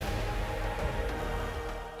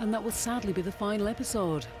And that will sadly be the final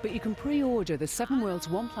episode, but you can pre-order the 7 Worlds,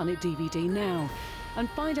 1 Planet DVD now and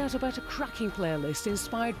find out about a cracking playlist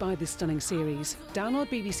inspired by this stunning series. Download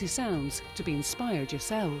BBC Sounds to be inspired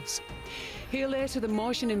yourselves. Here later, the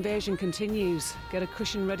Martian invasion continues. Get a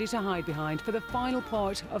cushion ready to hide behind for the final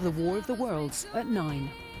part of the War of the Worlds at 9.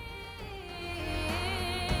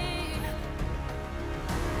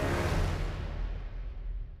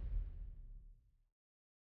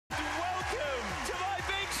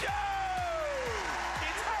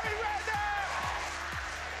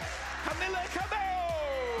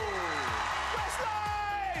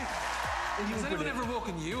 Has anyone ever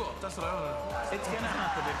woken you up? That's what I want to... It's going to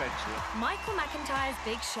happen eventually. Michael McIntyre's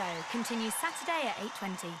Big Show continues Saturday at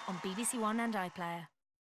 8:20 on BBC One and iPlayer.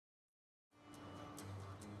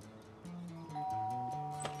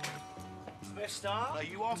 First star? Are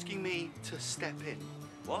you asking me to step in?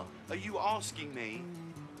 What? Are you asking me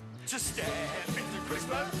to step into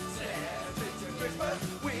Christmas? Step into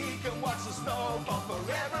Christmas. We can watch the snow fall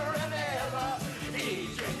forever and ever.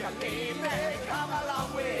 Eat, drink and leave me. Come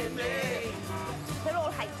along with me. They're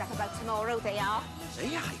all hyped up about tomorrow, they are. Are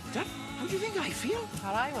you hyped up? How do you think I feel?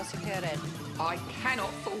 Well, I was hearing. I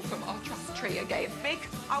cannot fall from our trust tree again. Big,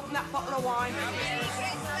 open that bottle of wine.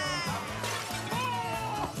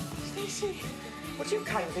 Stacey, would you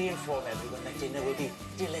kindly inform everyone that dinner will be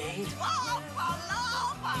delayed?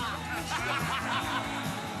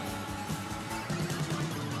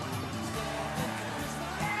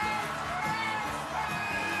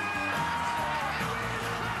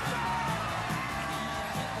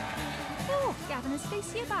 Oh, Gavin and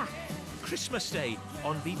Stacey are back. Christmas Day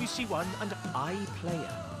on BBC One and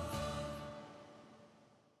iPlayer.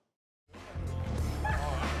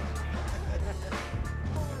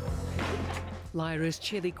 Lyra's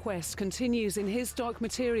chilly quest continues in his Dark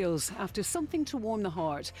Materials after Something to Warm the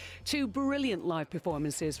Heart. 2 brilliant live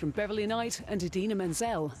performances from Beverly Knight and Idina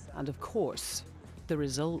Menzel. And of course, the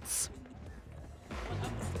results.